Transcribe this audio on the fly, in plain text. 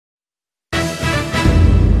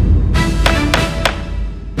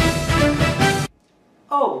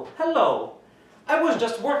Hello! I was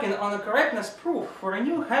just working on a correctness proof for a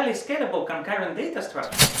new highly scalable concurrent data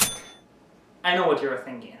structure. I know what you're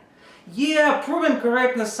thinking. Yeah, proving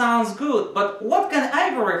correctness sounds good, but what can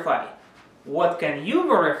I verify? What can you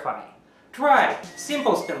verify? Try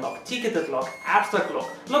simple spin lock, ticketed lock, abstract lock,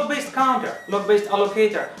 lock-based counter, lock-based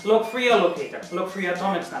allocator, lock-free allocator, lock-free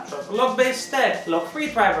atomic snapshot, lock-based stack, lock-free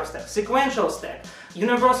Treiber stack, sequential stack,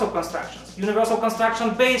 universal constructions, universal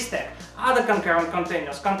construction-based stack, other concurrent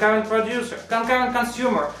containers, concurrent producer, concurrent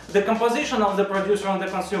consumer, the composition of the producer and the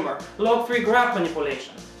consumer, log-free graph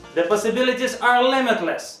manipulation. The possibilities are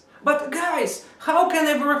limitless. But guys, how can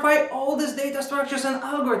I verify all these data structures and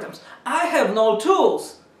algorithms? I have no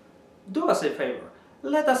tools! Do us a favor,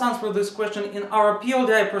 let us answer this question in our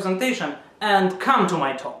PLDI presentation and come to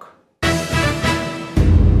my talk.